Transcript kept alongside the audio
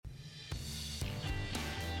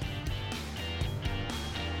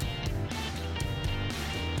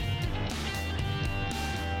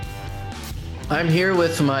I'm here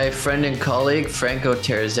with my friend and colleague, Franco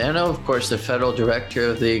Terrazzano, of course, the federal director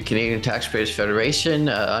of the Canadian Taxpayers Federation.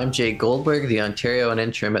 I'm Jay Goldberg, the Ontario and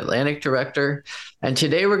Interim Atlantic director. And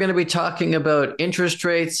today we're going to be talking about interest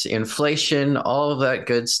rates, inflation, all of that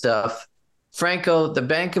good stuff. Franco, the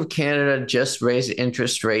Bank of Canada just raised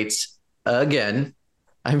interest rates again.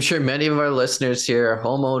 I'm sure many of our listeners here are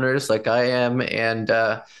homeowners like I am, and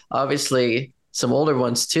obviously some older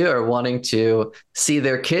ones too are wanting to see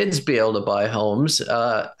their kids be able to buy homes.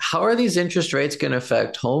 How are these interest rates going to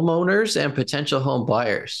affect homeowners and potential home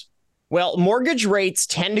buyers? Well, mortgage rates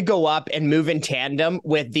tend to go up and move in tandem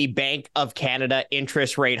with the Bank of Canada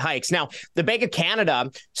interest rate hikes. Now, the Bank of Canada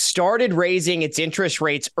started raising its interest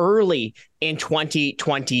rates early in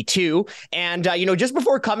 2022. And, just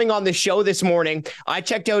before coming on the show this morning, I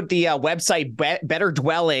checked out the website Better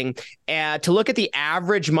Dwelling to look at the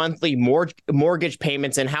average monthly mortgage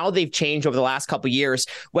payments and how they've changed over the last couple of years.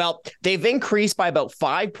 Well, they've increased by about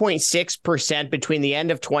 5.6% between the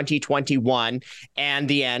end of 2021 and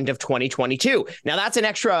the end of 2022. Now, that's an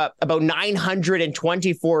extra about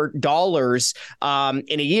 $924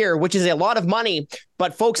 in a year, which is a lot of money.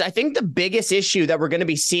 But folks, I think the biggest issue that we're going to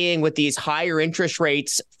be seeing with these higher interest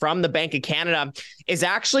rates from the Bank of Canada is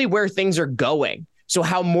actually where things are going. So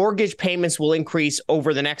how mortgage payments will increase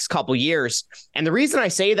over the next couple of years. And the reason I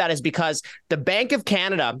say that is because the Bank of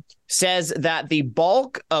Canada says that the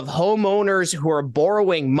bulk of homeowners who are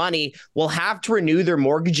borrowing money will have to renew their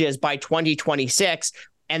mortgages by 2026,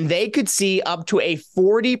 and they could see up to a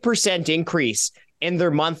 40% increase in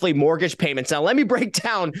their monthly mortgage payments. Now, let me break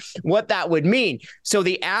down what that would mean. So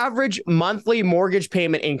the average monthly mortgage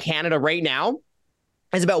payment in Canada right now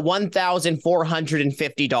is about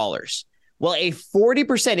 $1,450. Well, a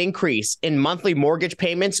 40% increase in monthly mortgage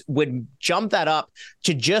payments would jump that up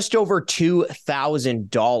to just over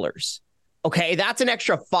 $2,000. Okay, that's an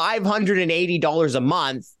extra $580 a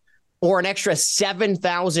month or an extra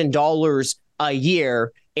 $7,000 a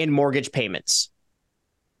year in mortgage payments.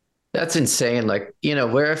 That's insane.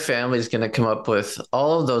 Where a family is going to come up with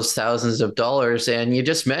all of those thousands of dollars. And you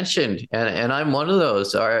just mentioned, and I'm one of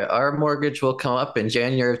those, our mortgage will come up in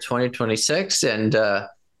January of 2026. And I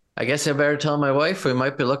guess I better tell my wife we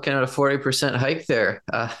might be looking at a 40% hike there.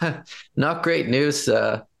 Not great news.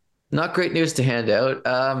 Not great news to hand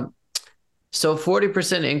out. So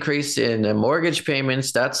 40% increase in mortgage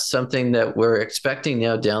payments, that's something that we're expecting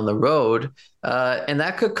now down the road. And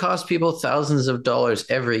that could cost people thousands of dollars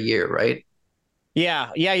every year, right?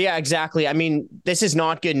 Yeah, exactly. I mean, this is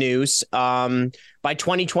not good news. By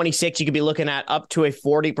 2026, you could be looking at up to a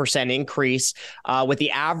 40% increase. With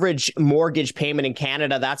the average mortgage payment in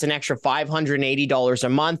Canada, that's an extra $580 a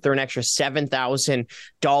month or an extra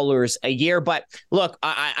 $7,000 a year. But look,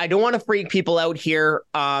 I don't want to freak people out here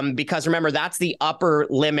because remember, that's the upper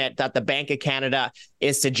limit that the Bank of Canada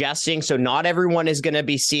is suggesting. So not everyone is going to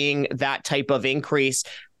be seeing that type of increase.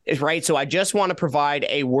 Right. So I just want to provide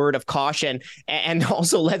a word of caution. And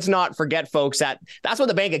also, let's not forget, folks, that's what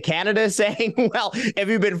the Bank of Canada is saying. Well, if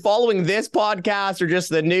you've been following this podcast or just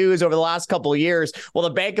the news over the last couple of years, well, the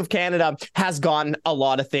Bank of Canada has gotten a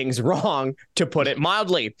lot of things wrong, to put it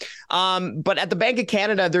mildly. But at the Bank of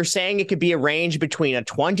Canada, they're saying it could be a range between a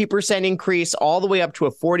 20% increase all the way up to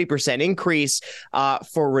a 40% increase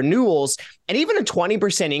for renewals. And even a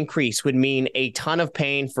 20% increase would mean a ton of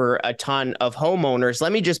pain for a ton of homeowners.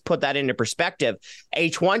 Let me just put that into perspective.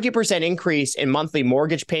 A 20% increase in monthly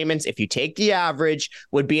mortgage payments, if you take the average,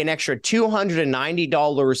 would be an extra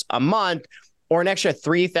 $290 a month or an extra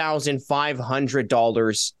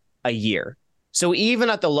 $3,500 a year. So even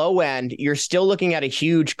at the low end, you're still looking at a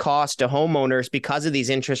huge cost to homeowners because of these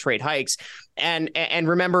interest rate hikes. And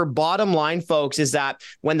remember, bottom line, folks, is that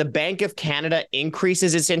when the Bank of Canada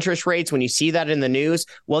increases its interest rates, when you see that in the news,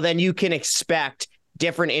 well, then you can expect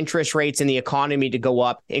different interest rates in the economy to go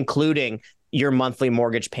up, including your monthly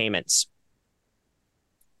mortgage payments.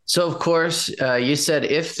 So, of course, you said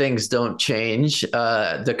if things don't change,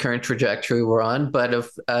 the current trajectory we're on, but if,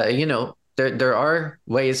 there are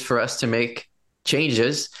ways for us to make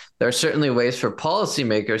changes. There are certainly ways for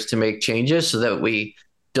policymakers to make changes so that we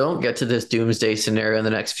don't get to this doomsday scenario in the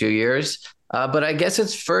next few years. But I guess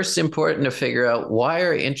it's first important to figure out why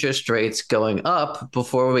are interest rates going up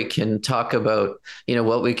before we can talk about,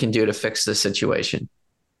 what we can do to fix the situation.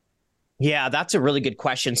 Yeah, that's a really good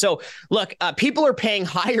question. So look, people are paying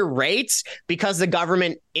higher rates because the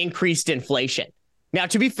government increased inflation. Now,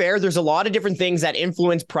 to be fair, there's a lot of different things that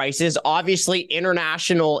influence prices. Obviously,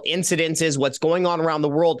 international incidences, what's going on around the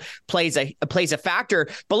world plays a factor.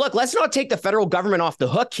 But look, let's not take the federal government off the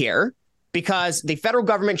hook here. because the federal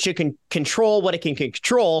government should control what it can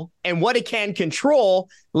control, and what it can control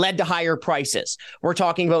led to higher prices. We're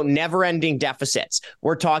talking about never-ending deficits.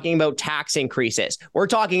 We're talking about tax increases. We're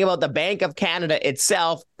talking about the Bank of Canada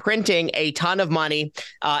itself printing a ton of money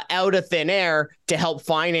out of thin air to help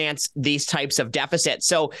finance these types of deficits.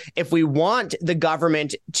 So if we want the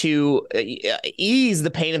government to ease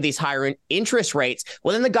the pain of these higher interest rates,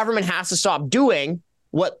 well, then the government has to stop doing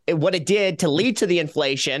what it did to lead to the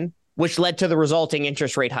inflation, which led to the resulting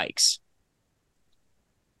interest rate hikes.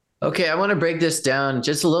 Okay, I want to break this down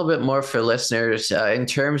just a little bit more for listeners in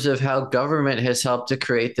terms of how government has helped to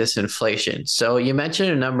create this inflation. So you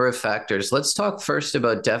mentioned a number of factors. Let's talk first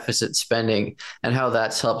about deficit spending and how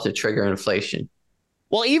that's helped to trigger inflation.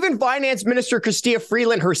 Well, even Finance Minister Chrystia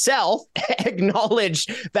Freeland herself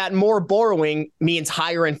acknowledged that more borrowing means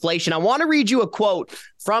higher inflation. I want to read you a quote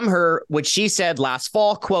from her, which she said last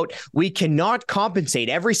fall, quote, "We cannot compensate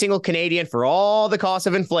every single Canadian for all the cost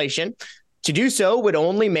of inflation. To do so would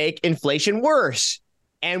only make inflation worse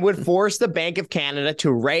and would force the Bank of Canada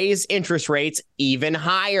to raise interest rates even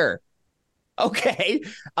higher." Okay,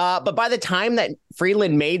 but by the time that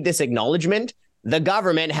Freeland made this acknowledgement, the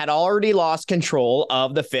government had already lost control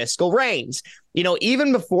of the fiscal reins. You know,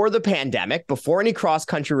 even before the pandemic, before any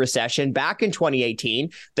cross-country recession back in 2018,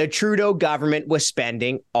 the Trudeau government was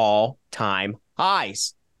spending all-time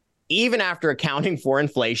highs, even after accounting for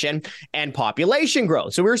inflation and population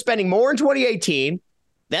growth. So we were spending more in 2018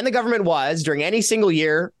 than the government was during any single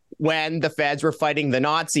year when the feds were fighting the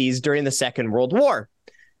Nazis during the Second World War.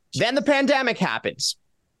 Then the pandemic happens.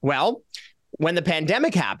 Well, when the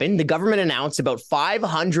pandemic happened, the government announced about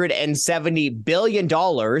 $570 billion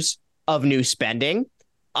of new spending.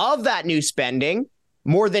 Of that new spending,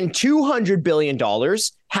 more than $200 billion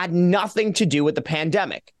had nothing to do with the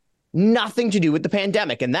pandemic. Nothing to do with the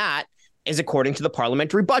pandemic. And that is according to the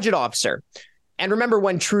parliamentary budget officer. And remember,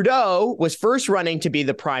 when Trudeau was first running to be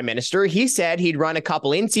the prime minister, he said he'd run a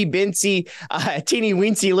couple teeny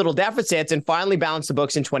weensy little deficits and finally balance the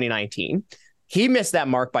books in 2019. He missed that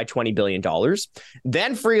mark by $20 billion.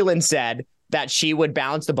 Then Freeland said that she would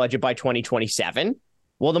balance the budget by 2027.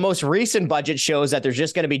 Well, the most recent budget shows that there's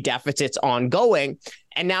just going to be deficits ongoing.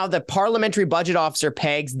 And now the parliamentary budget officer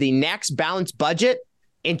pegs the next balanced budget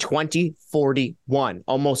in 2041,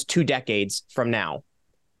 almost 2 decades from now.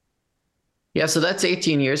 Yeah, so that's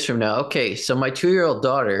 18 years from now. Okay, so my 2-year-old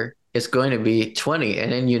daughter is going to be 20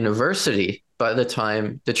 and in university by the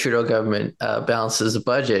time the Trudeau government balances the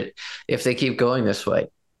budget, if they keep going this way.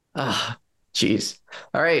 Geez.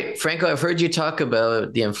 All right, Franco, I've heard you talk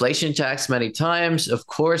about the inflation tax many times. Of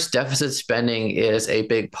course, deficit spending is a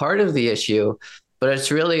big part of the issue, but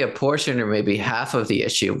it's really a portion or maybe half of the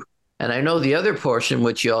issue. And I know the other portion,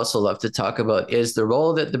 which you also love to talk about, is the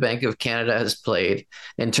role that the Bank of Canada has played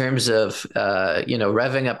in terms of,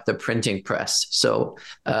 revving up the printing press. So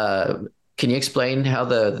can you explain how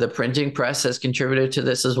the printing press has contributed to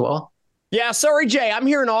this as well? Yeah, sorry, Jay. I'm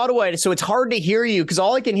here in Ottawa, so it's hard to hear you because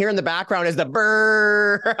all I can hear in the background is the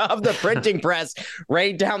brrr of the printing press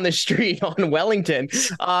right down the street on Wellington.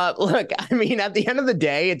 Look, I mean, at the end of the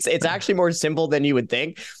day, it's actually more simple than you would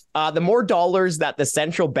think. The more dollars that the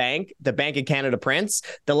central bank, the Bank of Canada prints,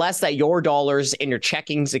 the less that your dollars in your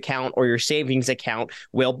checkings account or your savings account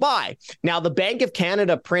will buy. Now, the Bank of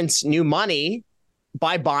Canada prints new money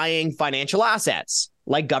by buying financial assets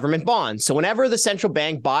like government bonds. So whenever the central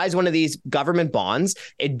bank buys one of these government bonds,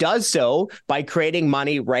 it does so by creating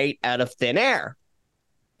money right out of thin air.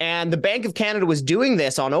 And the Bank of Canada was doing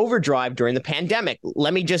this on overdrive during the pandemic.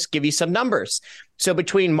 Let me just give you some numbers. So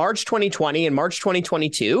between March 2020 and March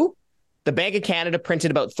 2022, the Bank of Canada printed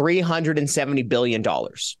about $370 billion.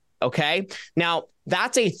 Okay. Now,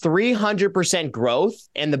 that's a 300% growth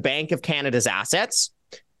in the Bank of Canada's assets.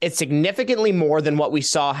 It's significantly more than what we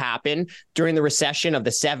saw happen during the recession of the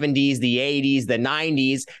 70s, the 80s, the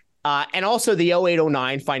 90s, and also the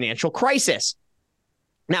 08-09 financial crisis.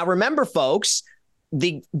 Now, remember, folks,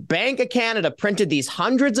 the Bank of Canada printed these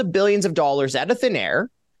hundreds of billions of dollars out of thin air,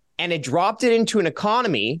 and it dropped it into an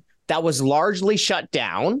economy that was largely shut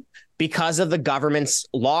down because of the government's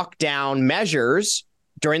lockdown measures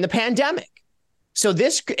during the pandemic. So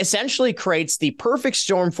this essentially creates the perfect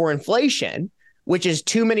storm for inflation, which is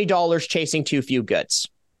too many dollars chasing too few goods.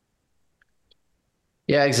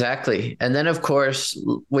 Yeah, exactly. And then, of course,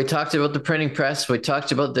 we talked about the printing press, we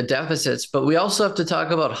talked about the deficits, but we also have to talk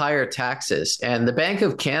about higher taxes. And the Bank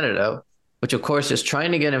of Canada, which, of course, is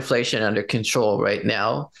trying to get inflation under control right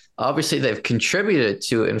now. Obviously, they've contributed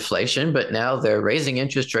to inflation, but now they're raising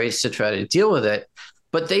interest rates to try to deal with it.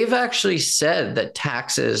 But they've actually said that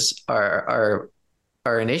taxes are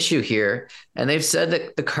are an issue here. And they've said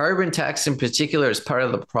that the carbon tax in particular is part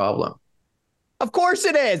of the problem. Of course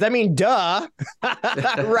it is. I mean, duh,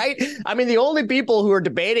 right? I mean, the only people who are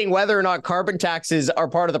debating whether or not carbon taxes are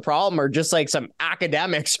part of the problem are just like some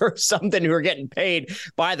academics or something who are getting paid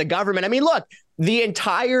by the government. I mean, look, the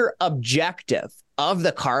entire objective of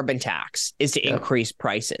the carbon tax is to increase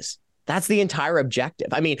prices. That's the entire objective.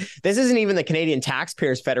 I mean, this isn't even the Canadian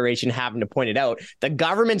Taxpayers Federation having to point it out. The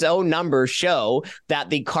government's own numbers show that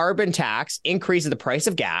the carbon tax increases the price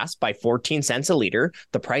of gas by 14 cents a liter,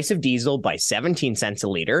 the price of diesel by 17 cents a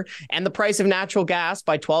liter, and the price of natural gas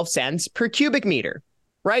by 12 cents per cubic meter,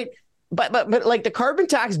 right? But like the carbon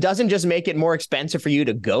tax doesn't just make it more expensive for you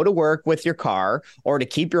to go to work with your car or to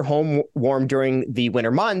keep your home warm during the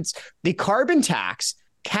winter months. The carbon tax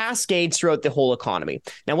cascades throughout the whole economy.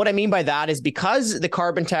 Now, what I mean by that is because the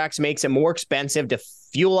carbon tax makes it more expensive to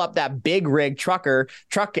fuel up that big rig truck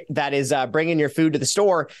that is bringing your food to the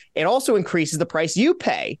store, it also increases the price you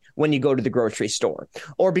pay when you go to the grocery store.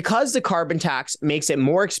 Or because the carbon tax makes it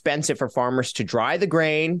more expensive for farmers to dry the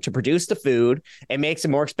grain, to produce the food, it makes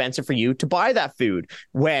it more expensive for you to buy that food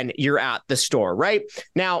when you're at the store, right?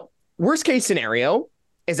 Now, worst case scenario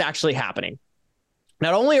is actually happening.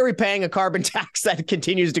 Not only are we paying a carbon tax that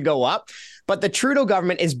continues to go up, but the Trudeau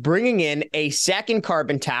government is bringing in a second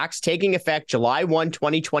carbon tax taking effect July 1,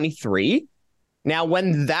 2023. Now,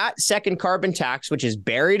 when that second carbon tax, which is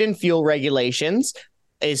buried in fuel regulations,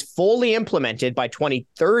 is fully implemented by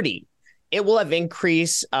 2030, it will have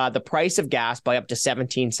increased the price of gas by up to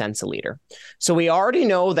 17 cents a liter. So we already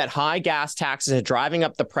know that high gas taxes are driving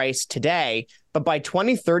up the price today, but by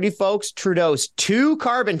 2030, folks, Trudeau's two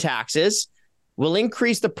carbon taxes will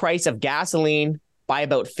increase the price of gasoline by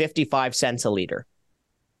about 55 cents a liter.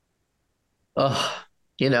 Oh,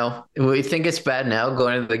 we think it's bad now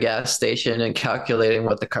going to the gas station and calculating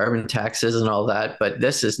what the carbon tax is and all that, but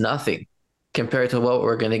this is nothing compared to what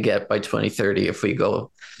we're going to get by 2030 if we go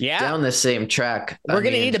down the same track. We're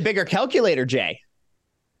going to need a bigger calculator, Jay.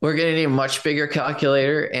 We're going to need a much bigger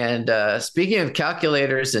calculator. And speaking of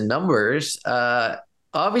calculators and numbers,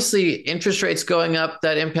 obviously, interest rates going up,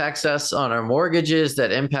 that impacts us on our mortgages,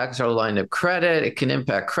 that impacts our line of credit. It can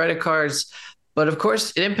impact credit cards. But of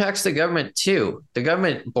course, it impacts the government too. The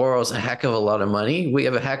government borrows a heck of a lot of money. We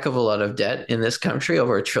have a heck of a lot of debt in this country,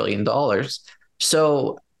 over $1 trillion.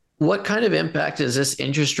 So what kind of impact is this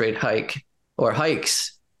interest rate hike or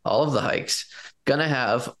hikes, all of the hikes, going to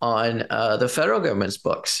have on the federal government's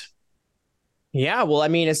books? Yeah, well, I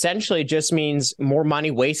mean, essentially it just means more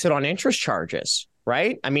money wasted on interest charges.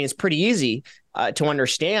 Right? I mean, it's pretty easy to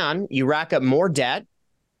understand. You rack up more debt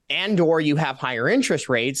and or you have higher interest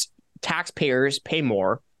rates, taxpayers pay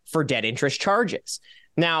more for debt interest charges.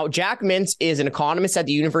 Now, Jack Mintz is an economist at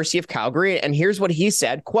the University of Calgary, and here's what he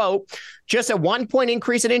said, quote, just a 1 point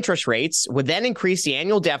increase in interest rates would then increase the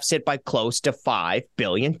annual deficit by close to $5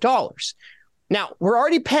 billion. Now, we're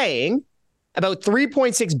already paying about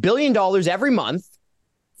 $3.6 billion every month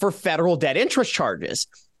for federal debt interest charges.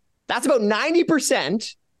 That's about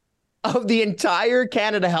 90% of the entire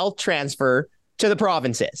Canada Health transfer to the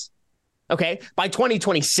provinces. Okay. By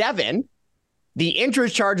 2027, the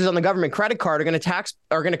interest charges on the government credit card are going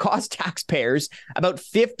to cost taxpayers about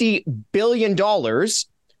 $50 billion,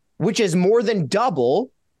 which is more than double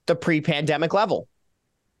the pre-pandemic level.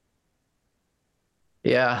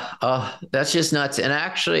 Yeah, that's just nuts. And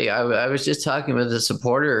actually, I was just talking with a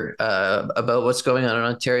supporter about what's going on in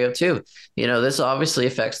Ontario too. This obviously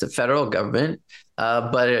affects the federal government,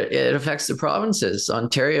 but it affects the provinces.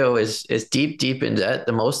 Ontario is deep in debt,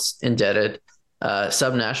 the most indebted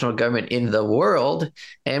subnational government in the world.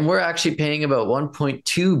 And we're actually paying about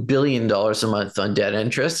 $1.2 billion a month on debt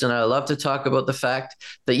interest. And I love to talk about the fact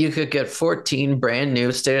that you could get 14 brand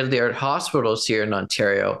new state-of-the-art hospitals here in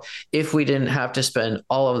Ontario if we didn't have to spend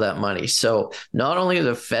all of that money. So not only are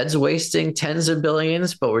the feds wasting tens of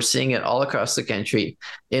billions, but we're seeing it all across the country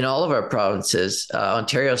in all of our provinces.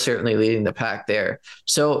 Ontario certainly leading the pack there.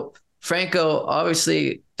 So Franco,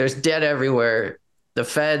 obviously there's debt everywhere. The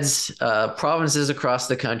feds, provinces across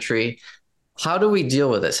the country. How do we deal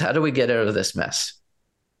with this? How do we get out of this mess?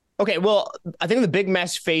 Okay, well, I think the big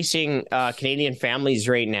mess facing Canadian families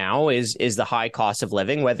right now is the high cost of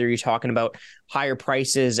living, whether you're talking about higher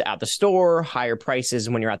prices at the store, higher prices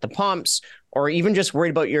when you're at the pumps, or even just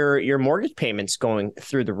worried about your mortgage payments going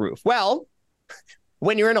through the roof. Well,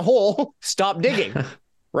 when you're in a hole, stop digging,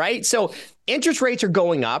 right? So interest rates are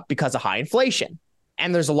going up because of high inflation.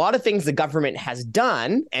 And there's a lot of things the government has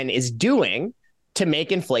done and is doing to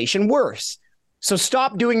make inflation worse. So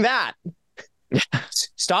stop doing that.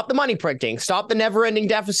 Stop the money printing, stop the never ending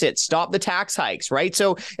deficit, stop the tax hikes, right?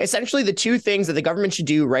 So essentially the two things that the government should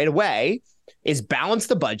do right away is balance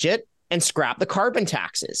the budget and scrap the carbon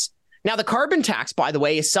taxes. Now, the carbon tax, by the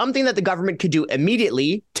way, is something that the government could do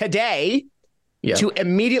immediately today to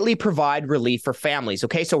immediately provide relief for families.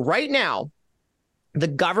 Okay, so right now, the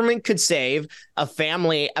government could save a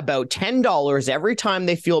family about $10 every time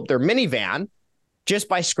they fuel up their minivan just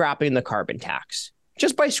by scrapping the carbon tax.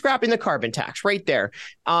 Just by scrapping the carbon tax right there.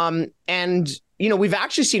 And, you know, we've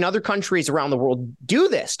actually seen other countries around the world do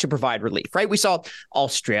this to provide relief, right? We saw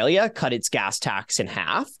Australia cut its gas tax in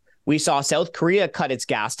half. We saw South Korea cut its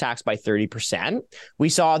gas tax by 30%. We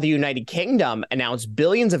saw the United Kingdom announce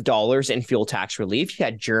billions of dollars in fuel tax relief. You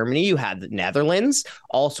had Germany, you had the Netherlands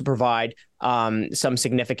also provide some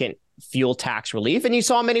significant fuel tax relief. And you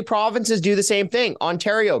saw many provinces do the same thing.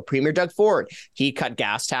 Ontario, Premier Doug Ford, he cut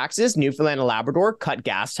gas taxes. Newfoundland and Labrador cut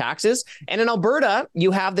gas taxes. And in Alberta,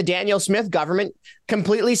 you have the Danielle Smith government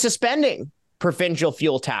completely suspending provincial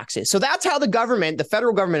fuel taxes. So that's how the government, the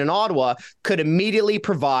federal government in Ottawa, could immediately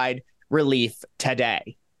provide relief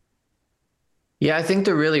today. Yeah, I think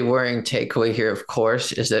the really worrying takeaway here, of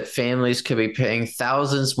course, is that families could be paying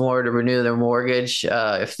thousands more to renew their mortgage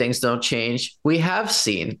if things don't change. We have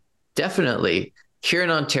seen, definitely, here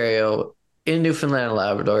in Ontario, in Newfoundland and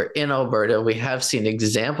Labrador, in Alberta, we have seen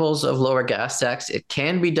examples of lower gas tax. It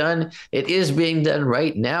can be done. It is being done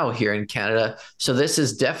right now here in Canada. So this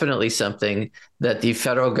is definitely something that the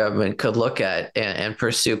federal government could look at and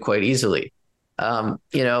pursue quite easily. You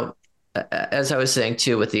know, as I was saying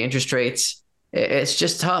too, with the interest rates, it's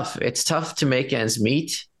just tough. It's tough to make ends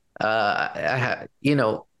meet. You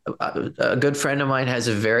know, a good friend of mine has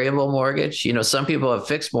a variable mortgage. You know, some people have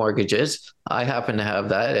fixed mortgages. I happen to have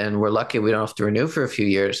that, and we're lucky we don't have to renew for a few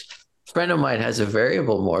years. A friend of mine has a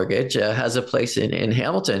variable mortgage, has a place in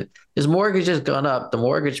Hamilton. His mortgage has gone up, the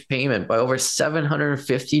mortgage payment, by over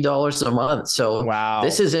 $750 a month. So wow,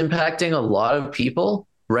 this is impacting a lot of people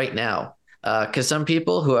right now. Because some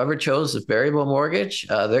people, whoever chose a variable mortgage,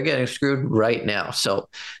 they're getting screwed right now. So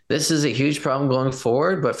this is a huge problem going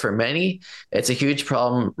forward, but for many, it's a huge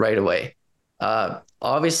problem right away.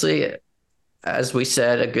 Obviously, as we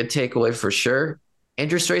said, a good takeaway for sure.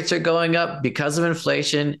 Interest rates are going up because of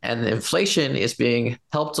inflation, and the inflation is being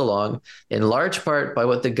helped along in large part by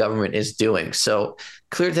what the government is doing. So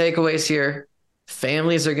clear takeaways here.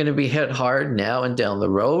 Families are going to be hit hard now and down the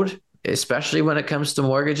road, especially when it comes to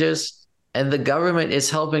mortgages. And the government is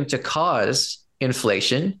helping to cause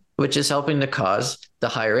inflation, which is helping to cause the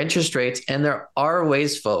higher interest rates. And there are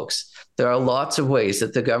ways, folks, there are lots of ways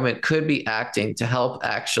that the government could be acting to help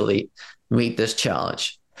actually meet this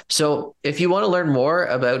challenge. So if you want to learn more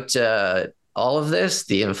about all of this,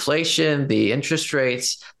 the inflation, the interest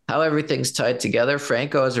rates, how everything's tied together,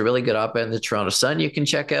 Franco has a really good op-ed in the Toronto Sun you can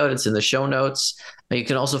check out. It's in the show notes. You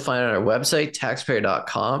can also find it on our website,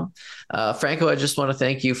 taxpayer.com. Franco, I just want to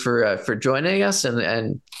thank you for joining us.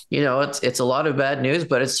 And you know, it's a lot of bad news,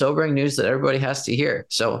 but it's sobering news that everybody has to hear.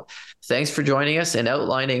 So thanks for joining us and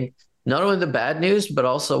outlining not only the bad news, but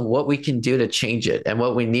also what we can do to change it and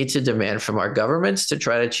what we need to demand from our governments to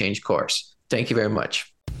try to change course. Thank you very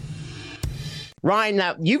much. Ryan,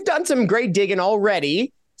 now you've done some great digging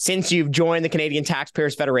already since you've joined the Canadian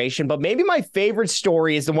Taxpayers Federation, but maybe my favorite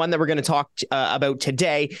story is the one that we're going to talk about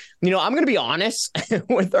today. You know, I'm going to be honest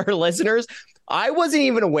with our listeners. I wasn't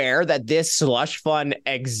even aware that this slush fund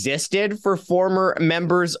existed for former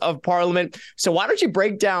members of parliament. So why don't you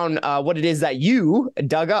break down what it is that you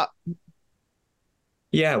dug up?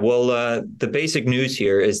 Yeah, well, the basic news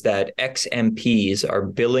here is that ex-MPs are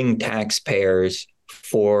billing taxpayers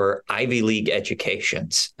for Ivy League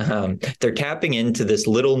educations. They're tapping into this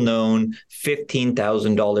little-known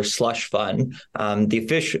 $15,000 slush fund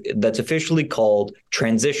that's officially called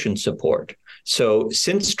transition support. So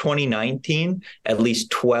since 2019, at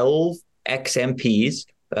least 12 ex-MPs,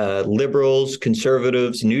 liberals,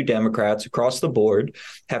 conservatives, New Democrats across the board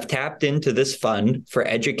have tapped into this fund for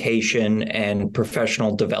education and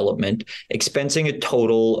professional development, expensing a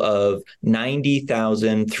total of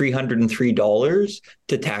 $90,303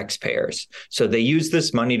 to taxpayers. So they use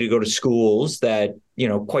this money to go to schools that, you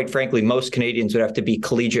know, quite frankly, most Canadians would have to be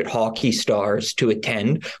collegiate hockey stars to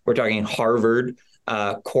attend. We're talking Harvard,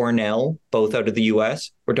 Cornell, both out of the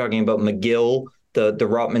US. We're talking about McGill, the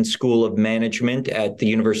Rotman School of Management at the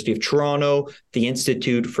University of Toronto, the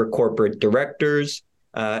Institute for Corporate Directors.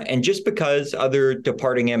 And just because other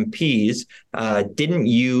departing MPs didn't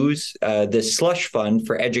use this slush fund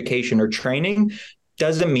for education or training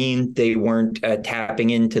doesn't mean they weren't tapping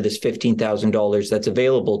into this $15,000 that's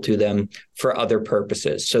available to them for other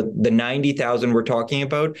purposes. So the $90,000 we're talking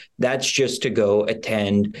about, that's just to go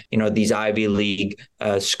attend, these Ivy League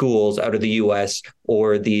schools out of the US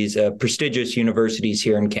or these prestigious universities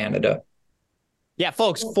here in Canada. Yeah,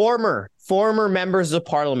 folks, former members of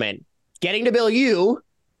parliament getting to bill you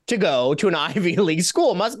to go to an Ivy League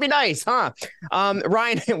school. Must be nice, huh?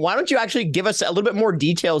 Ryan, why don't you actually give us a little bit more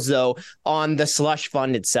details, though, on the slush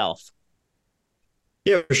fund itself?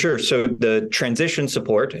 Yeah, for sure. So the transition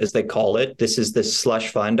support, as they call it, this is the slush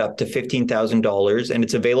fund up to $15,000, and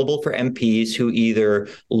it's available for MPs who either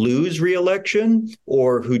lose re-election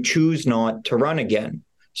or who choose not to run again.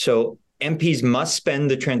 So MPs must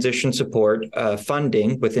spend the transition support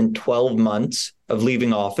funding within 12 months of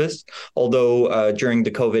leaving office, although during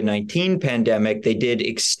the COVID-19 pandemic, they did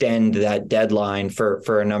extend that deadline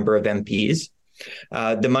for a number of MPs.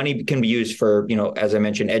 The money can be used for, as I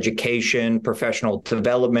mentioned, education, professional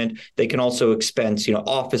development. They can also expense,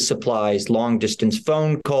 office supplies, long distance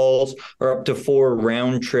phone calls, or up to 4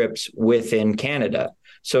 round trips within Canada.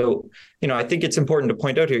 So, I think it's important to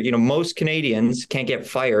point out here, most Canadians can't get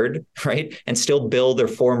fired, right, and still bill their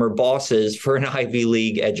former bosses for an Ivy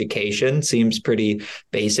League education. Seems pretty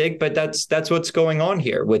basic, but that's what's going on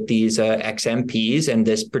here with these ex-MPs and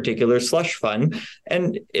this particular slush fund.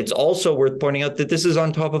 And it's also worth pointing out that this is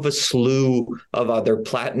on top of a slew of other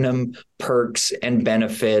platinum perks and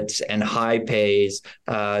benefits and high pays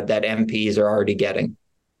that MPs are already getting.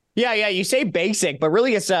 Yeah. You say basic, but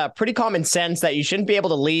really it's pretty common sense that you shouldn't be able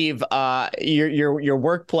to leave your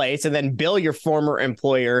workplace and then bill your former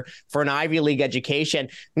employer for an Ivy League education.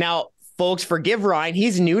 Now, folks, forgive Ryan.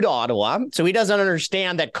 He's new to Ottawa, so he doesn't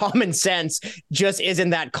understand that common sense just isn't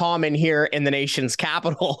that common here in the nation's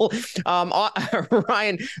capital.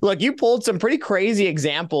 Ryan, look, you pulled some pretty crazy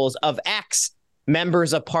examples of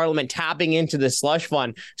ex-members of parliament tapping into the slush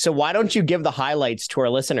fund. So why don't you give the highlights to our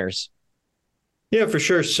listeners? Yeah, for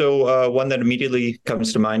sure. So one that immediately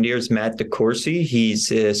comes to mind here is Matt DeCourcy. He's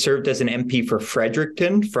served as an MP for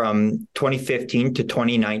Fredericton from 2015 to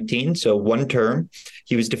 2019, so one term.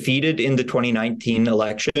 He was defeated in the 2019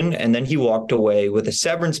 election, and then he walked away with a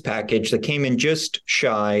severance package that came in just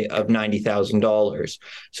shy of $90,000.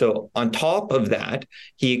 So on top of that,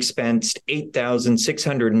 he expensed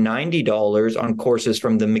 $8,690 on courses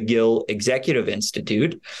from the McGill Executive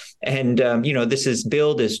Institute. And, this is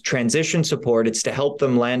billed as transition support. It's to help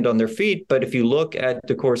them land on their feet. But if you look at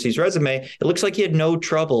DeCourcy's resume, it looks like he had no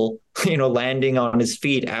trouble, landing on his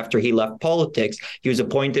feet after he left politics. He was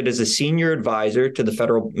appointed as a senior advisor to the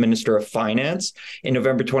federal minister of finance. In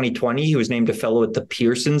November 2020, he was named a fellow at the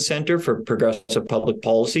Pearson Center for Progressive Public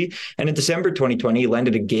Policy. And in December 2020, he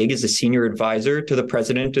landed a gig as a senior advisor to the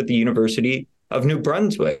president of the University of New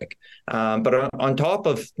Brunswick. But on top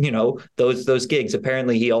of, those gigs,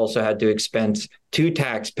 apparently he also had to expense to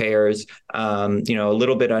taxpayers, a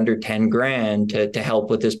little bit under 10 grand to help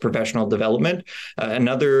with his professional development.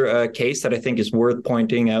 Another case that I think is worth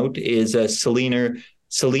pointing out is Celina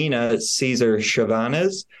Caesar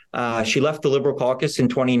Chavanez. She left the Liberal caucus in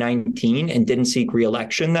 2019 and didn't seek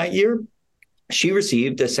re-election that year. She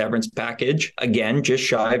received a severance package, again, just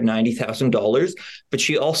shy of $90,000, but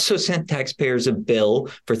she also sent taxpayers a bill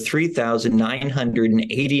for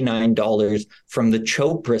 $3,989 from the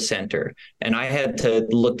Chopra Center. And I had to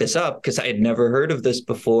look this up because I had never heard of this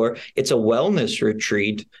before. It's a wellness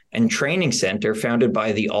retreat and training center founded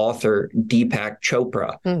by the author Deepak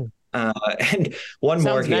Chopra. And one Sounds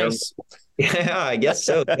more here. Nice. Yeah, I guess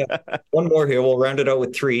so. Yeah. One more here. We'll round it out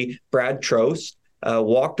with 3. Brad Trost.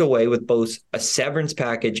 Walked away with both a severance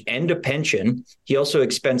package and a pension. He also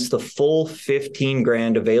expensed the full 15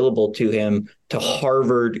 grand available to him to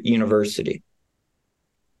Harvard University.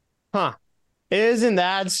 Huh. Isn't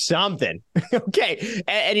that something? Okay.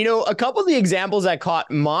 And, a couple of the examples that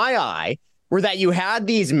caught my eye were that you had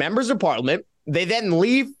these members of parliament. They then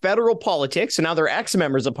leave federal politics, and now they're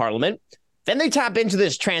ex-members of parliament. Then they tap into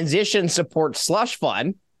this transition support slush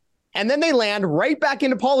fund. And then they land right back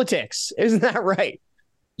into politics. Isn't that right?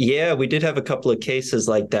 Yeah, we did have a couple of cases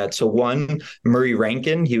like that. So one, Murray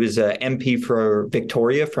Rankin, he was a MP for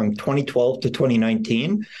Victoria from 2012 to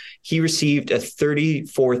 2019. He received a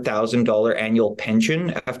 $34,000 annual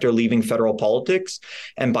pension after leaving federal politics.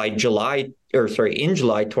 And in July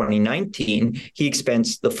 2019, he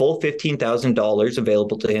expensed the full $15,000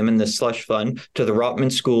 available to him in the slush fund to the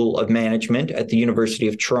Rotman School of Management at the University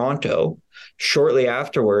of Toronto. Shortly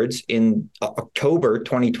afterwards, in October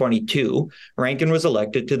 2022, Rankin was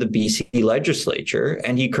elected to the BC legislature,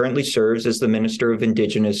 and he currently serves as the Minister of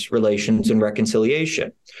Indigenous Relations and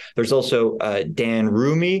Reconciliation. There's also Dan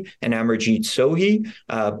Rumi and Amarjeet Sohi,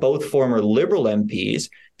 both former Liberal MPs.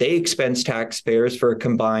 They expense taxpayers for a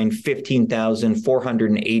combined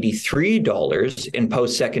 $15,483 in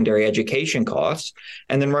post-secondary education costs.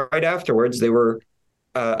 And then right afterwards, they were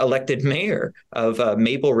elected mayor of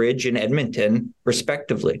Maple Ridge and Edmonton,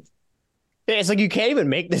 respectively. It's like you can't even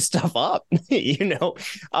make this stuff up,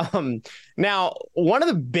 Now, one of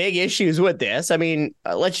the big issues with this,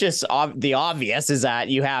 let's just the obvious is that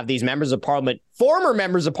you have these members of parliament, former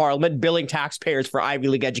members of parliament, billing taxpayers for Ivy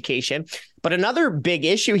League education. But another big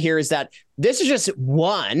issue here is that this is just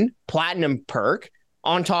one platinum perk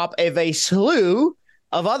on top of a slew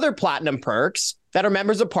of other platinum perks that our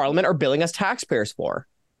members of parliament are billing us taxpayers for.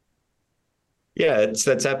 Yeah,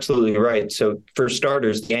 that's absolutely right. So for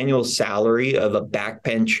starters, the annual salary of a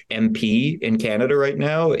backbench MP in Canada right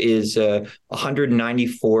now is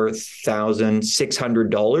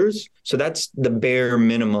 $194,600. So that's the bare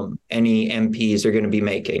minimum any MPs are going to be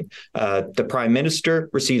making. The Prime Minister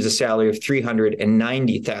receives a salary of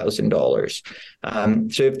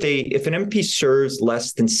 $390,000. So if an MP serves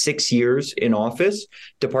less than 6 years in office,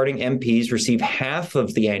 departing MPs receive half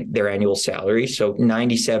of their annual salary, so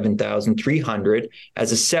 $97,300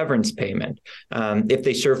 as a severance payment. If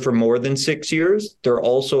they serve for more than 6 years, they're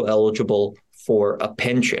also eligible for a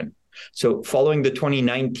pension. So following the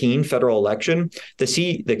 2019 federal election, the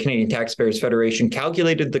Canadian Taxpayers Federation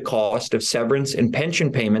calculated the cost of severance and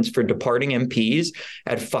pension payments for departing MPs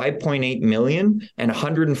at $5.8 million and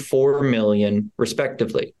 $104 million,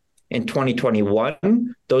 respectively. In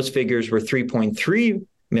 2021, those figures were $3.3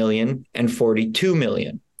 million and $42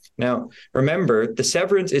 million. Now, remember, the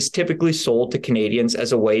severance is typically sold to Canadians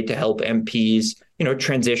as a way to help MPs,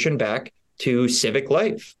 transition back to civic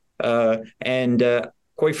life.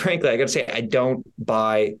 Quite frankly, I got to say, I don't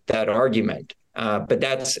buy that argument, but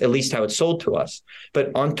that's at least how it's sold to us.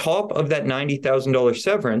 But on top of that $90,000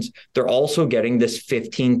 severance, they're also getting this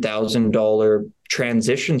 $15,000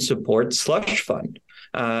 transition support slush fund.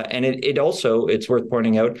 And it's worth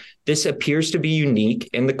pointing out, this appears to be unique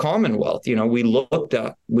in the Commonwealth. We looked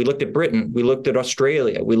at Britain, we looked at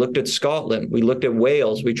Australia, we looked at Scotland, we looked at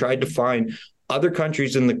Wales. We tried to find other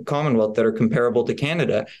countries in the Commonwealth that are comparable to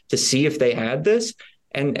Canada to see if they had this.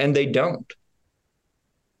 And they don't.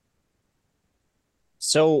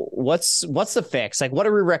 So what's the fix? Like, what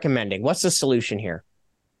are we recommending? What's the solution here?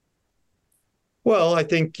 Well, I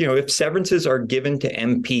think, if severances are given to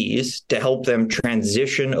MPs to help them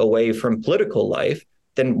transition away from political life,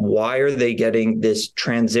 then why are they getting this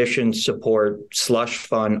transition support slush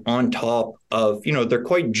fund on top of, their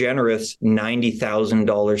quite generous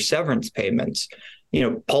 $90,000 severance payments?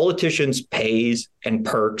 Politicians' pays and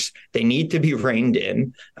perks, they need to be reined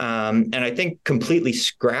in. And I think completely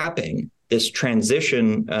scrapping this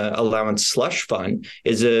transition allowance slush fund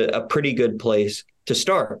is a pretty good place to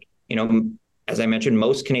start. As I mentioned,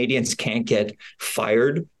 most Canadians can't get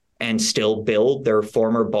fired and still bill their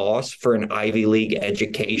former boss for an Ivy League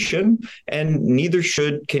education, and neither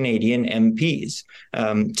should Canadian MPs.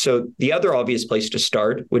 So the other obvious place to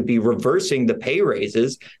start would be reversing the pay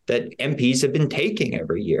raises that MPs have been taking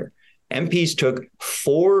every year. MPs took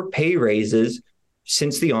 4 pay raises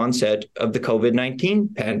since the onset of the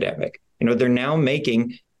COVID-19 pandemic. They're now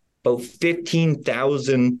making both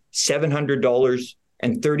 $15,700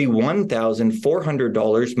 and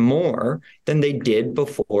 $31,400 more than they did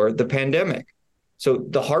before the pandemic. So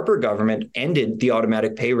the Harper government ended the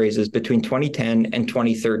automatic pay raises between 2010 and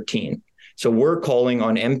 2013. So we're calling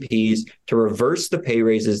on MPs to reverse the pay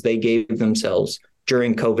raises they gave themselves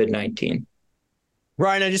during COVID-19.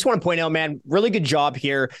 Ryan, I just want to point out, man, really good job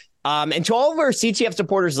here. And to all of our CTF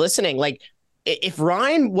supporters listening, if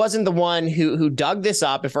Ryan wasn't the one who dug this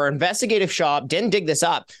up, if our investigative shop didn't dig this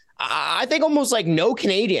up, I think almost no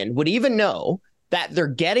Canadian would even know that they're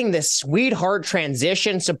getting this sweetheart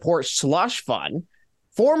transition support slush fund,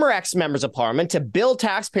 former ex-members of parliament, to bill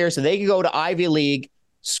taxpayers so they could go to Ivy League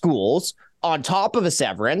schools on top of a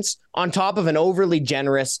severance, on top of an overly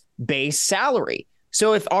generous base salary.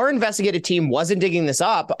 So if our investigative team wasn't digging this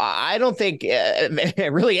up, I don't think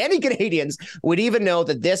really any Canadians would even know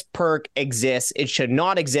that this perk exists. It should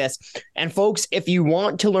not exist. And folks, if you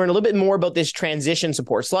want to learn a little bit more about this transition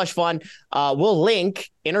support slush fund, we'll link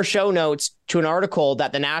in our show notes to an article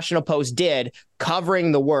that the National Post did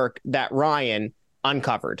covering the work that Ryan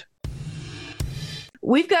uncovered.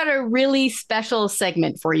 We've got a really special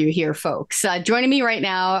segment for you here, folks. Joining me right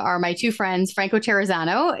now are my two friends, Franco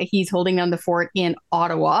Terrazzano. He's holding down the fort in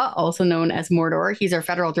Ottawa, also known as Mordor. He's our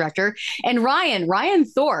federal director. And Ryan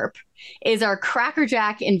Thorpe is our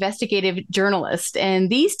crackerjack investigative journalist. And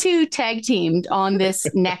these two tag teamed on this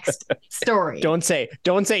next story. Don't say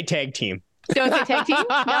tag team. Don't say tag team?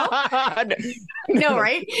 No? No,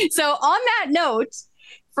 right? So on that note,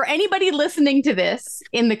 for anybody listening to this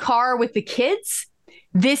in the car with the kids,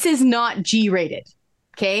 this is not G-rated,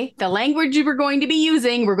 okay? The language we're going to be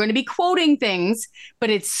using, we're going to be quoting things, but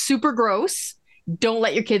it's super gross. Don't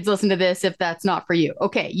let your kids listen to this if that's not for you.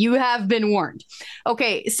 Okay, you have been warned.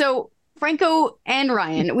 Okay, so Franco and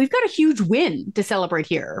Ryan, we've got a huge win to celebrate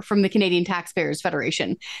here from the Canadian Taxpayers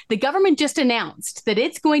Federation. The government just announced that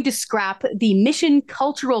it's going to scrap the Mission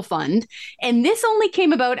Cultural Fund, and this only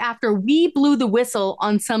came about after we blew the whistle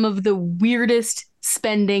on some of the weirdest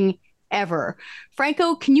spending ever.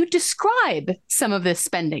 Franco, can you describe some of this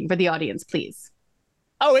spending for the audience, please?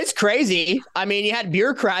 Oh, it's crazy. I mean, you had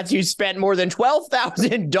bureaucrats who spent more than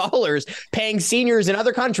 $12,000 paying seniors in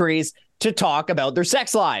other countries to talk about their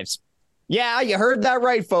sex lives. Yeah, you heard that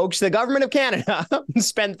right, folks. The government of Canada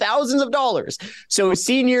spent thousands of dollars so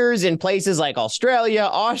seniors in places like Australia,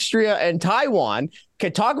 Austria, and Taiwan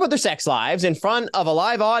could talk about their sex lives in front of a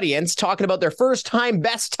live audience, talking about their first time,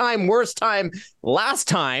 best time, worst time, last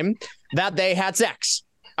time that they had sex.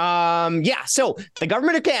 So the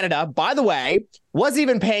government of Canada, by the way, was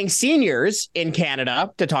even paying seniors in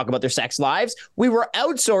Canada to talk about their sex lives. We were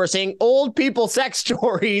outsourcing old people sex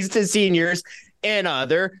stories to seniors in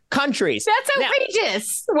other countries. That's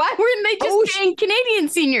outrageous. Why weren't they just paying Canadian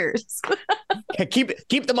seniors?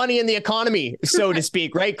 keep the money in the economy, so to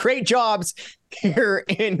speak, right? Create jobs here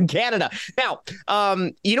in Canada. Now,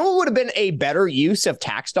 you know what would have been a better use of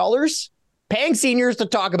tax dollars? Paying seniors to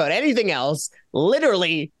talk about anything else,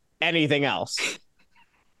 literally anything else.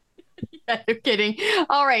 Yeah, no kidding.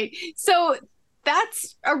 All right. So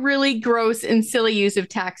that's a really gross and silly use of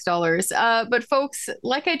tax dollars. But folks,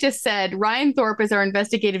 like I just said, Ryan Thorpe is our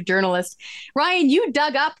investigative journalist. Ryan, you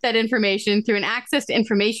dug up that information through an access to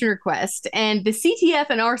information request. And the CTF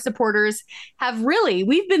and our supporters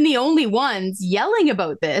we've been the only ones yelling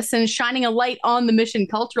about this and shining a light on the Mission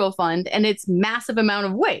Cultural Fund and its massive amount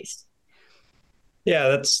of waste.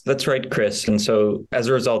 Yeah, that's right, Chris. And so as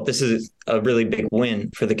a result, this is a really big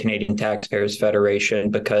win for the Canadian Taxpayers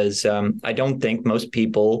Federation because I don't think most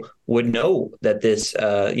people would know that this,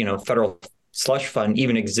 federal slush fund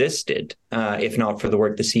even existed, if not for the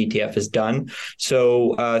work the CTF has done.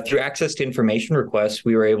 So through access to information requests,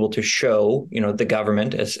 we were able to show, the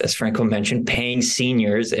government, as Franco mentioned, paying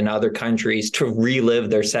seniors in other countries to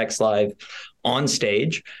relive their sex life on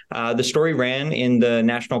stage. The story ran in the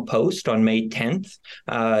National Post on May 10th.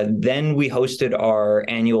 Then we hosted our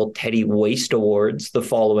annual Teddy Waste Awards the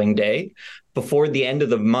following day. Before the end of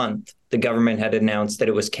the month, the government had announced that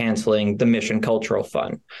it was canceling the Mission Cultural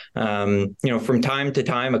Fund. From time to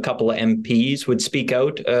time, a couple of MPs would speak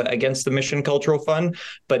out against the Mission Cultural Fund,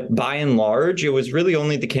 but by and large, it was really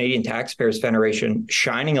only the Canadian Taxpayers Federation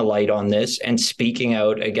shining a light on this and speaking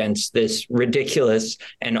out against this ridiculous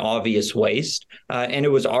and obvious waste. And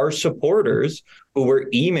it was our supporters who were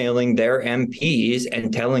emailing their MPs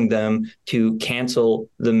and telling them to cancel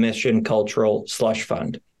the Mission Cultural Slush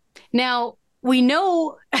Fund. Now, we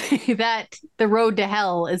know that the road to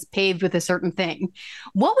hell is paved with a certain thing.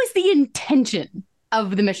 What was the intention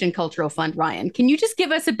of the Mission Cultural Fund, Ryan? Can you just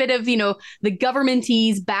give us a bit of, the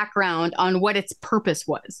governmentese background on what its purpose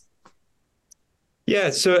was?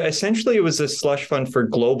 Yeah, so essentially it was a slush fund for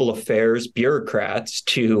global affairs bureaucrats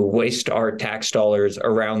to waste our tax dollars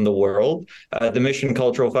around the world. The Mission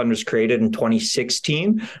Cultural Fund was created in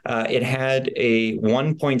 2016. It had a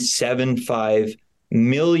 1.75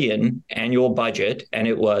 million annual budget, and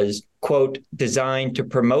it was, quote, designed to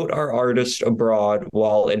promote our artists abroad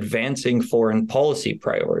while advancing foreign policy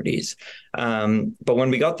priorities. But when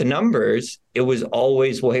we got the numbers, it was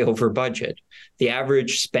always way over budget. The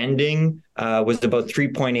average spending was about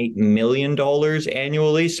 $3.8 million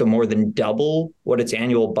annually, so more than double what its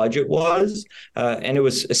annual budget was. And it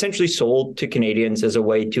was essentially sold to Canadians as a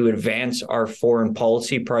way to advance our foreign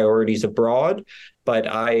policy priorities abroad. But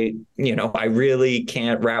I really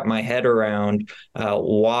can't wrap my head around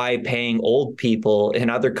why paying old people in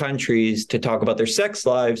other countries to talk about their sex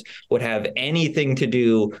lives would have anything to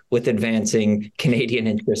do with advancing Canadian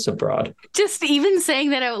interests abroad. Just even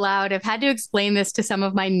saying that out loud, I've had to explain this to some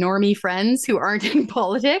of my normie friends who aren't in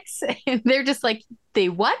politics. And they're just like, they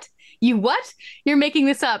what? You what? You're making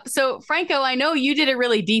this up. So, Franco, I know you did a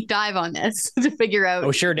really deep dive on this to figure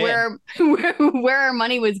out sure did. where our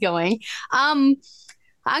money was going.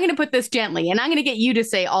 I'm going to put this gently, and I'm going to get you to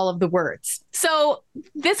say all of the words. So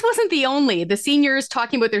this wasn't the only. The seniors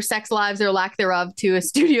talking about their sex lives or lack thereof to a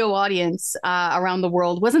studio audience around the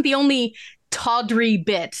world wasn't the only tawdry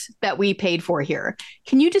bit that we paid for here.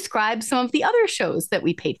 Can you describe some of the other shows that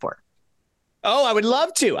we paid for? Oh, I would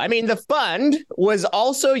love to. I mean, the fund was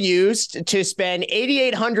also used to spend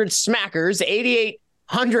 8,800 smackers,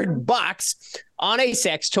 $8,800 on a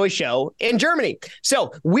sex toy show in Germany.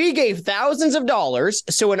 So we gave thousands of dollars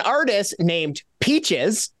so an artist named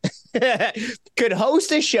Peaches could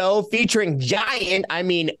host a show featuring giant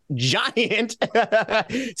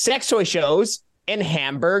sex toy shows in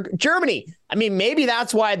Hamburg, Germany. I mean, maybe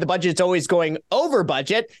that's why the budget's always going over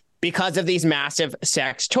budget, because of these massive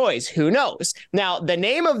sex toys. Who knows? Now, the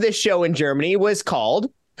name of this show in Germany was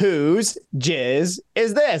called Whose Jizz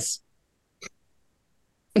Is This?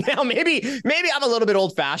 Now, maybe I'm a little bit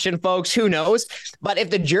old-fashioned, folks. Who knows? But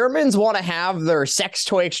if the Germans want to have their sex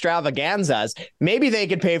toy extravaganzas, maybe they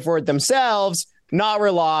could pay for it themselves, not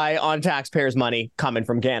rely on taxpayers' money coming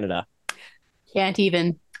from Canada. Can't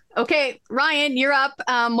even. Okay, Ryan, you're up.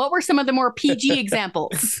 What were some of the more PG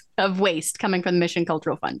examples of waste coming from the Mission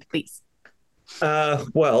Cultural Fund, please?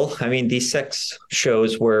 Well, I mean, these sex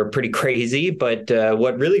shows were pretty crazy, but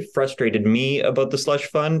what really frustrated me about the slush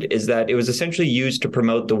fund is that it was essentially used to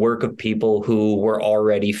promote the work of people who were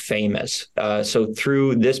already famous. So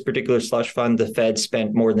through this particular slush fund, the Fed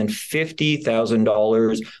spent more than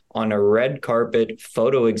 $50,000 on a red carpet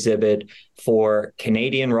photo exhibit for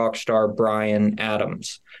Canadian rock star Bryan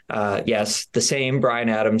Adams. Yes, the same Bryan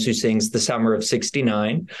Adams who sings The Summer of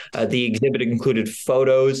 '69. The exhibit included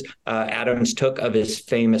photos Adams took of his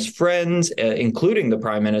famous friends, including the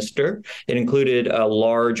Prime Minister. It included a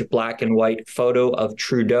large black and white photo of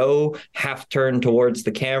Trudeau, half turned towards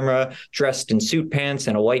the camera, dressed in suit pants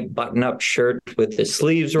and a white button-up shirt with his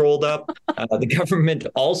sleeves rolled up. The government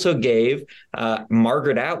also gave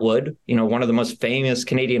Margaret Atwood, one of the most famous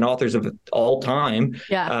Canadian authors of all time,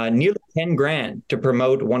 nearly 10 grand to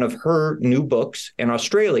promote one of her new books in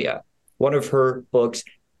Australia. One of her books,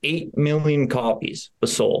 8 million copies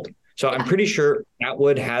was sold. So I'm pretty sure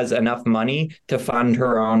Atwood has enough money to fund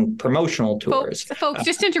her own promotional tours. Folks,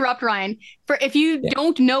 just to interrupt, Ryan, if you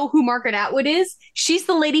don't know who Margaret Atwood is, she's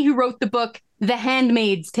the lady who wrote the book The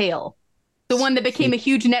Handmaid's Tale, the one that became a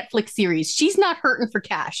huge Netflix series. She's not hurting for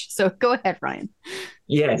cash. So go ahead, Ryan.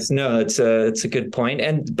 Yes, no, it's a good point.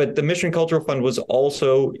 But the Mission Cultural Fund was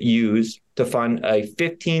also used to fund a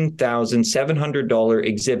 $15,700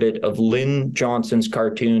 exhibit of Lynn Johnson's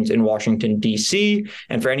cartoons in Washington, D.C.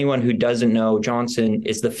 And for anyone who doesn't know, Johnson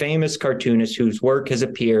is the famous cartoonist whose work has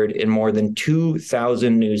appeared in more than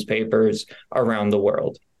 2,000 newspapers around the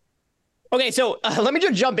world. Okay, so let me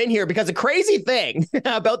just jump in here, because the crazy thing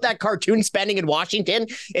about that cartoon spending in Washington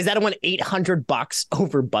is that it went $800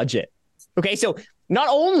 over budget. Okay, so not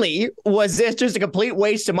only was this just a complete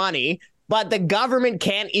waste of money, but the government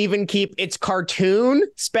can't even keep its cartoon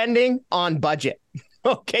spending on budget.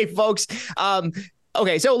 Okay, folks.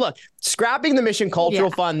 Okay, so look, scrapping the Mission Cultural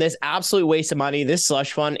Fund, this absolute waste of money, this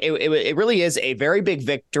slush fund, it really is a very big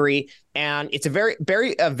victory. And it's a very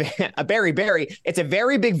big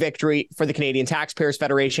victory for the Canadian Taxpayers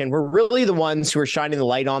Federation. We're really the ones who are shining the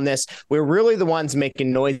light on this. We're really the ones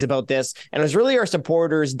making noise about this. And it was really our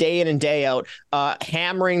supporters day in and day out,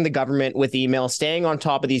 hammering the government with emails, staying on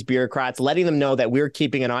top of these bureaucrats, letting them know that we're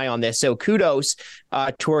keeping an eye on this. So kudos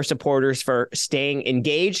to our supporters for staying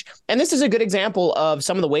engaged. And this is a good example of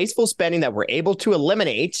some of the wasteful spending that we're able to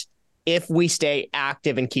eliminate if we stay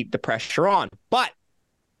active and keep the pressure on. But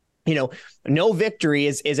no victory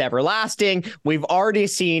is everlasting. We've already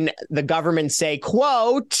seen the government say,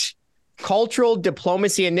 quote, cultural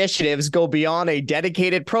diplomacy initiatives go beyond a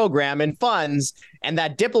dedicated program and funds, and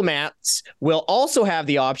that diplomats will also have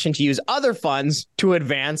the option to use other funds to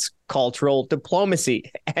advance cultural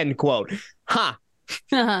diplomacy, end quote.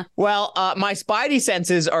 Well, my spidey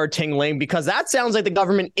senses are tingling, because that sounds like the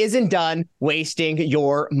government isn't done wasting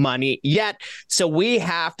your money yet. So we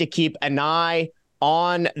have to keep an eye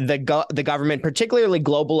on the government, particularly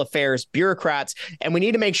global affairs bureaucrats. And we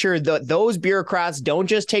need to make sure that those bureaucrats don't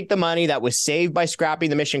just take the money that was saved by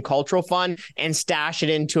scrapping the Mission Cultural Fund and stash it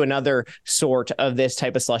into another sort of this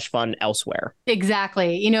type of slush fund elsewhere.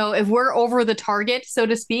 Exactly. If we're over the target, so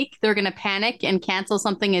to speak, they're going to panic and cancel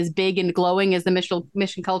something as big and glowing as the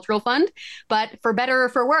Mission Cultural Fund. But for better or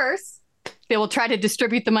for worse, they will try to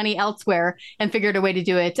distribute the money elsewhere and figure out a way to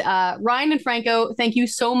do it. Ryan and Franco, thank you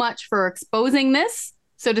so much for exposing this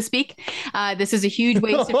so to speak. This is a huge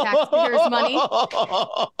waste of taxpayers' money.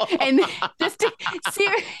 And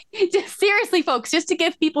just seriously, folks, just to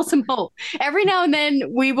give people some hope, every now and then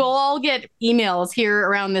we will all get emails here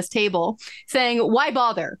around this table saying, why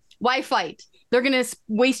bother? Why fight? They're going to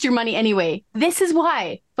waste your money anyway. This is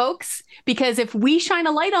why, folks, because if we shine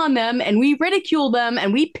a light on them and we ridicule them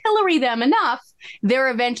and we pillory them enough, they're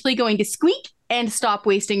eventually going to squeak and stop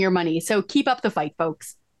wasting your money. So keep up the fight,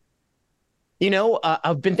 folks.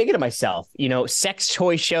 I've been thinking to myself, sex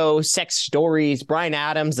toy shows, sex stories, Bryan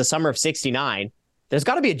Adams, The Summer of '69. There's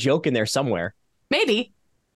got to be a joke in there somewhere. Maybe.